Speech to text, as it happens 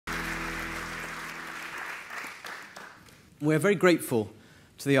We're very grateful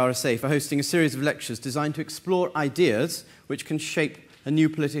to the RSA for hosting a series of lectures designed to explore ideas which can shape a new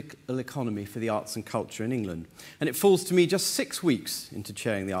political economy for the arts and culture in England. And it falls to me just 6 weeks into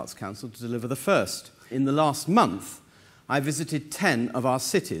chairing the Arts Council to deliver the first. In the last month, I visited 10 of our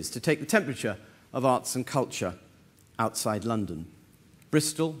cities to take the temperature of arts and culture outside London.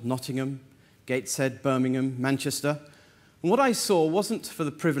 Bristol, Nottingham, Gateshead, Birmingham, Manchester. And what I saw wasn't for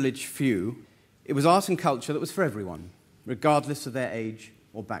the privileged few, it was art and culture that was for everyone, regardless of their age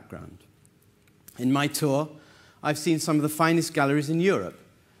or background. In my tour, I've seen some of the finest galleries in Europe,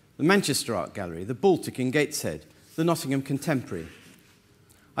 the Manchester Art Gallery, the Baltic in Gateshead, the Nottingham Contemporary.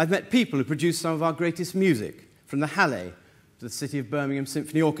 I've met people who produce some of our greatest music, from the Halle to the City of Birmingham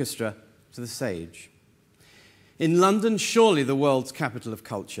Symphony Orchestra to the Sage. In London, surely the world's capital of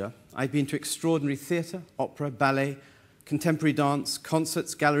culture, I've been to extraordinary theatre, opera, ballet, contemporary dance,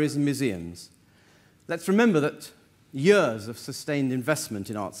 concerts, galleries and museums. Let's remember that years of sustained investment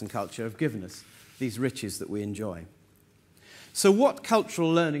in arts and culture have given us these riches that we enjoy. So what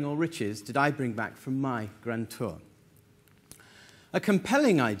cultural learning or riches did I bring back from my grand tour? A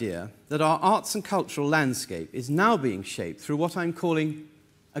compelling idea that our arts and cultural landscape is now being shaped through what I'm calling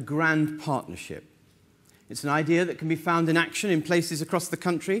a grand partnership. It's an idea that can be found in action in places across the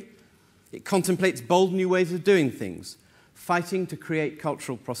country. It contemplates bold new ways of doing things, fighting to create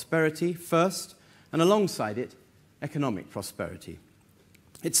cultural prosperity first, and alongside it, economic prosperity.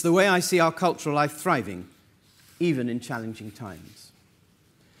 It's the way I see our cultural life thriving, even in challenging times.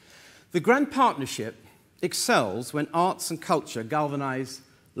 The grand partnership excels when arts and culture galvanize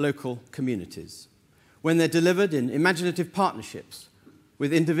local communities, when they're delivered in imaginative partnerships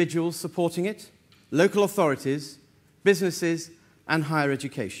with individuals supporting it, local authorities, businesses, and higher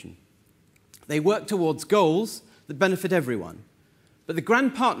education. They work towards goals that benefit everyone. But the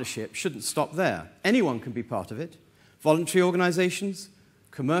grand partnership shouldn't stop there. Anyone can be part of it. Voluntary organisations,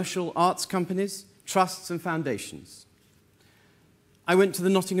 commercial arts companies, trusts and foundations. I went to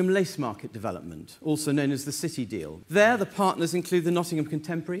the Nottingham Lace Market development, also known as the City Deal. There, the partners include the Nottingham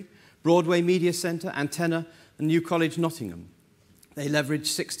Contemporary, Broadway Media Centre, Antenna, and New College Nottingham. They leveraged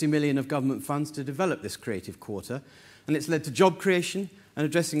 60 million of government funds to develop this creative quarter, and it's led to job creation and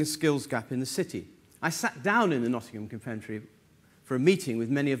addressing a skills gap in the city. I sat down in the Nottingham Contemporary for a meeting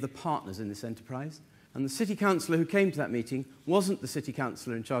with many of the partners in this enterprise, and the city councillor who came to that meeting wasn't the city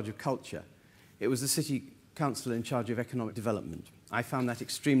councillor in charge of culture. It was the city councillor in charge of economic development. I found that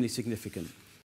extremely significant.